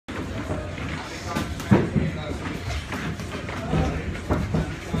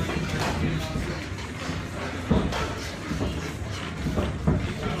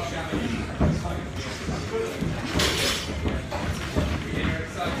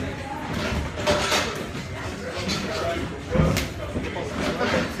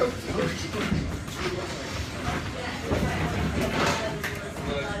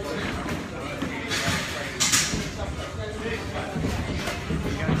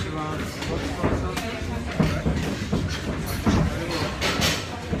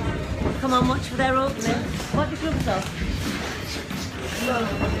Come on, watch for their opening. Put your gloves off.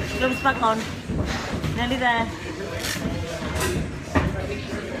 Gloves back on. Nearly there.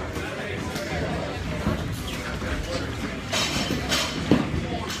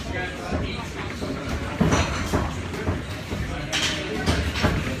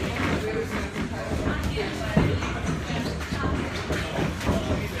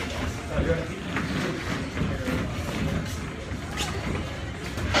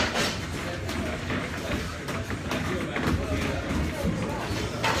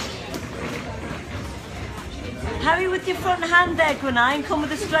 Hurry with your front hand there, Gwenai, and come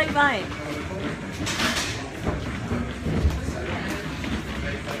with a straight line.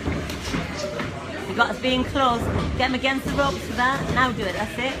 You've got to be in close. Get them against the ropes for that. Now do it,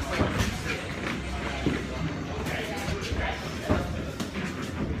 that's it.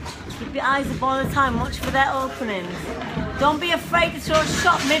 Keep your eyes up all the time. Watch for their openings. Don't be afraid to throw a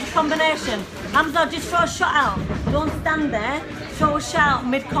shot mid-combination. Hamza, just throw a shot out. Don't stand there. Throw a shot out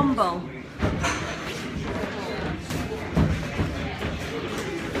mid-combo.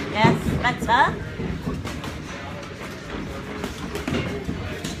 Yes, better.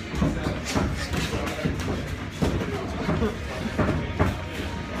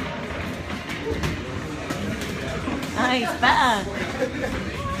 Nice, better.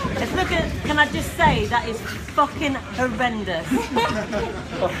 Let's look at, can I just say, that is fucking horrendous.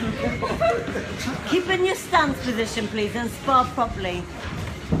 Keep in your stance position, please, and spar properly.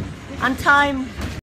 And time.